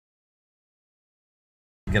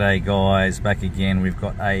G'day guys, back again. We've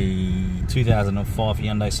got a 2005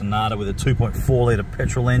 Hyundai Sonata with a 2.4 litre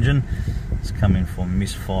petrol engine. It's coming from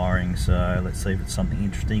misfiring, so let's see if it's something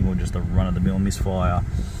interesting or just a run-of-the-mill misfire.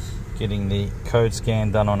 Getting the code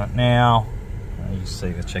scan done on it now. You can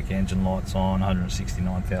see the check engine lights on,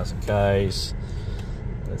 169,000 Ks.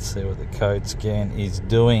 Let's see what the code scan is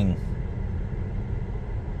doing.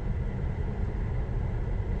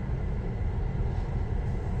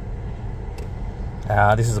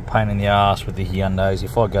 This is a pain in the ass with the Hyundais.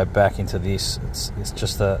 If I go back into this, it's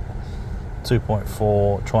just a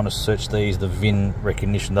 2.4. Trying to search these, the VIN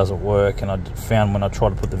recognition doesn't work, and I found when I try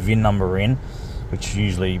to put the VIN number in, which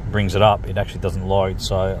usually brings it up, it actually doesn't load.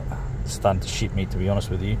 So it's starting to shit me, to be honest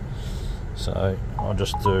with you. So I'm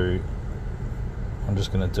just going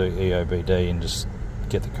to do EOBD and just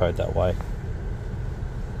get the code that way.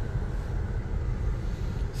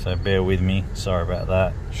 So bear with me, sorry about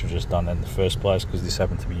that. Should have just done that in the first place because this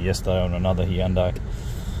happened to me yesterday on another Hyundai.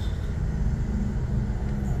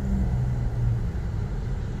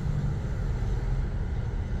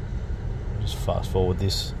 Just fast forward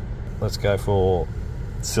this. Let's go for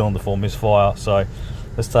cylinder 4 misfire. So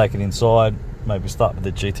let's take it inside, maybe start with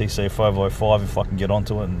the GTC 505 if I can get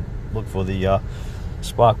onto it and look for the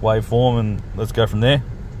spark waveform, and let's go from there.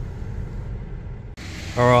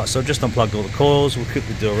 Alright, so I've just unplugged all the coils. We'll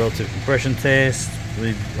quickly do a relative compression test.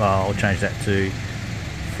 I'll change that to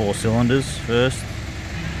 4 cylinders first.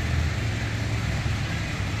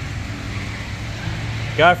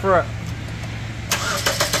 Go for it.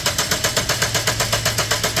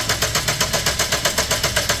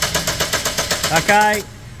 Okay.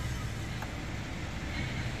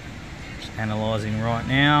 Just analysing right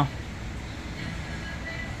now.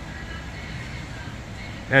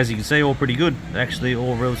 As you can see, all pretty good. Actually,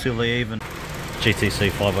 all relatively even.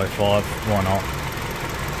 GTC 505, why not?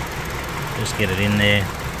 Just get it in there.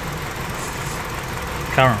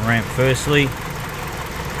 Current ramp firstly.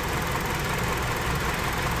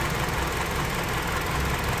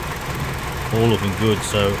 All looking good,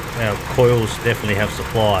 so our coils definitely have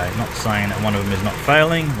supply. Not saying that one of them is not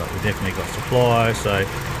failing, but we've definitely got supply. So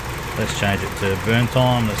let's change it to burn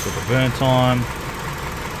time. Let's look at burn time.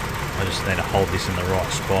 I just need to hold this in the right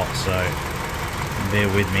spot, so bear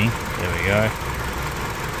with me. There we go.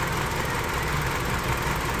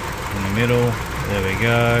 In the middle, there we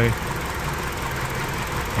go.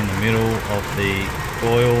 In the middle of the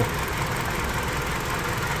coil.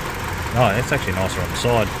 Oh, that's actually nicer on the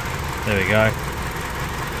side. There we go.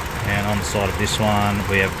 And on the side of this one,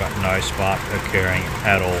 we have got no spark occurring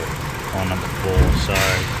at all on number 4. So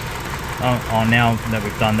now that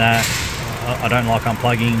we've done that, I don't like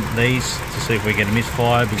unplugging these to see if we get a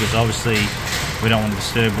misfire, because obviously we don't want to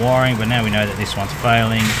disturb wiring, but now we know that this one's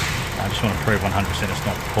failing. I just want to prove 100% it's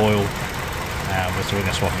not the coil, so we're going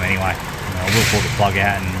to swap them anyway. I will pull the plug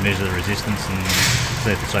out and measure the resistance and see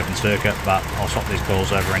if it's open circuit, but I'll swap these coils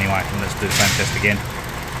over anyway, and let's do the same test again.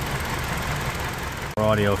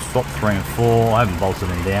 Alrighty, I'll swap 3 and 4. I haven't bolted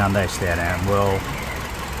them down, they stay down well.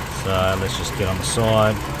 So let's just get on the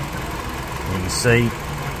side. You can see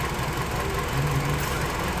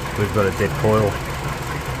we've got a dead coil.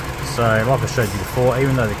 So like I showed you before,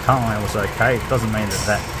 even though the current line was okay, it doesn't mean that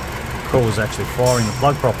that coil is actually firing the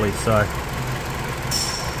plug properly. So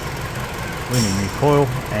we need a new coil,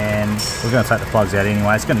 and we're going to take the plugs out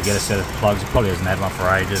anyway. It's going to get a set of plugs. It probably hasn't had one for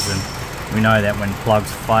ages, and we know that when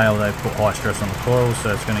plugs fail, they put high stress on the coils,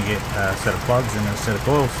 so it's going to get a set of plugs and a set of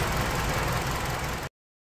coils.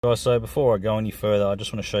 Guys, so before I go any further, I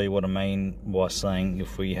just want to show you what I mean by saying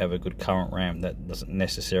if we have a good current ramp, that doesn't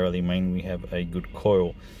necessarily mean we have a good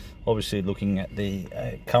coil. Obviously, looking at the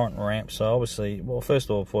current ramp, so obviously, well, first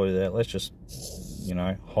of all, before we do that, let's just,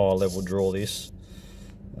 high level draw this.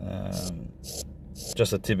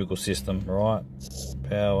 Just a typical system, right?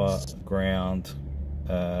 Power, ground,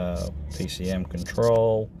 PCM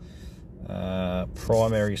control,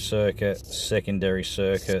 primary circuit, secondary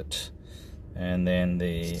circuit, and then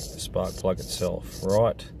the spark plug itself,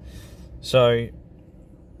 right? So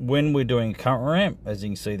when we're doing current ramp, as you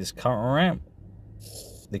can see, this current ramp,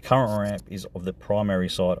 the current ramp is of the primary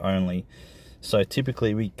side only. So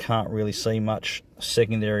typically we can't really see much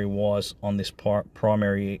secondary wise on this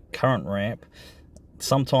primary current ramp.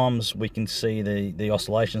 Sometimes we can see the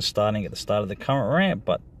oscillation starting at the start of the current ramp,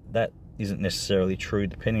 but that isn't necessarily true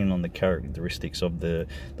depending on the characteristics of the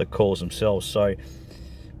coils themselves. So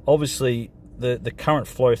obviously the current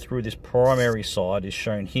flow through this primary side is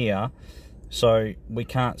shown here, so we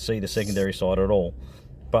can't see the secondary side at all.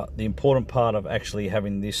 But the important part of actually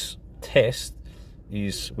having this test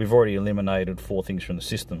is we've already eliminated 4 things from the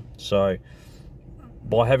system. So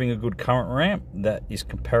by having a good current ramp that is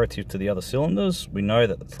comparative to the other cylinders, we know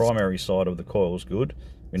that the primary side of the coil is good.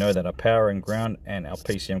 We know that our power and ground and our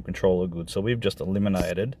PCM control are good. So we've just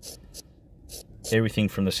eliminated everything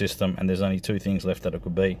from the system, and there's only two things left that it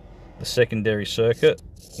could be: the secondary circuit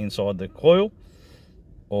inside the coil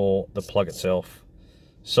or the plug itself.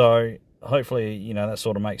 So hopefully, you know, that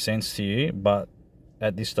sort of makes sense to you. But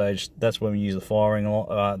at this stage, that's when we use the firing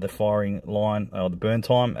line or the burn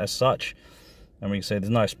time as such. And we can see there's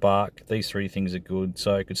no spark. These three things are good.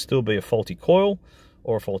 So it could still be a faulty coil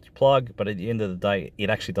or a faulty plug, but at the end of the day, it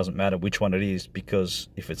actually doesn't matter which one it is, because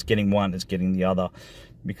if it's getting one, it's getting the other.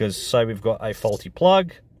 Because say we've got a faulty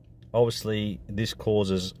plug, obviously this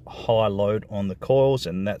causes high load on the coils,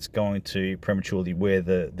 and that's going to prematurely wear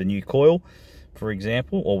the new coil, for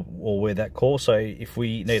example, or wear that coil. So if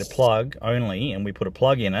we need a plug only and we put a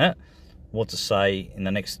plug in it, what to say in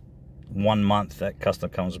the next 1 month that customer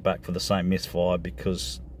comes back for the same misfire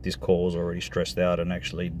because this coil is already stressed out and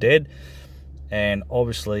actually dead. And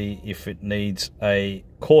obviously if it needs a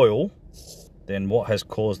coil, then what has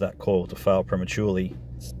caused that coil to fail prematurely?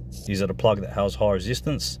 Is it a plug that has high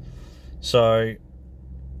resistance? So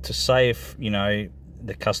to save, you know,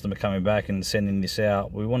 the customer coming back and sending this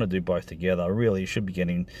out, we want to do both together. Really, you should be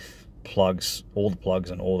getting plugs, all the plugs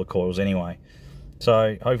and all the coils anyway.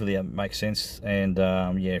 So hopefully that makes sense. And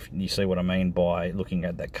yeah, if you see what I mean by looking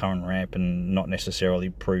at that current ramp and not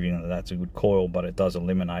necessarily proving that that's a good coil, but it does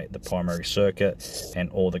eliminate the primary circuit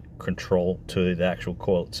and all the control to the actual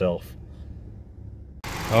coil itself.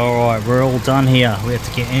 Alright, we're all done here. We had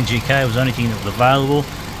to get NGK, it was the only thing that was available.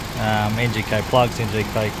 NGK plugs,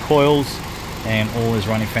 NGK coils, and all is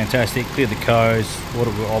running fantastic. Cleared the codes.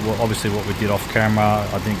 Obviously what we did off camera,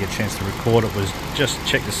 I didn't get a chance to record it, was just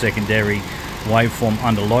check the secondary waveform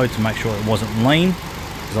under load to make sure it wasn't lean,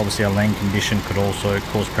 because obviously a lean condition could also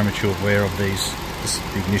cause premature wear of the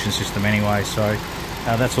ignition system anyway. So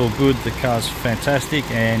that's all good. The car's fantastic,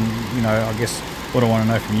 and you know, I guess what I want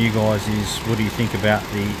to know from you guys is, what do you think about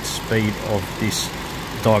the speed of this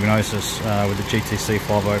diagnosis with the GTC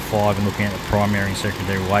 505 and looking at the primary and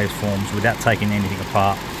secondary waveforms without taking anything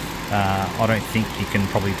apart? I don't think you can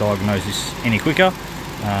probably diagnose this any quicker.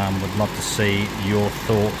 Would love to see your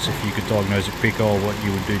thoughts, if you could diagnose it quicker, or what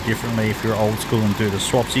you would do differently if you're old school and do the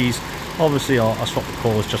swapsies. Obviously I swapped the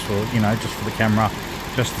coils just for, you know, just for the camera,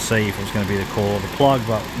 just to see if it was going to be the coil or the plug.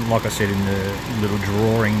 But like I said in the little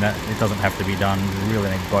drawing, that it doesn't have to be done. We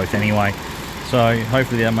really need both anyway. So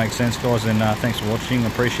hopefully that makes sense, guys, and thanks for watching,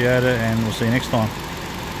 appreciate it, and we'll see you next time.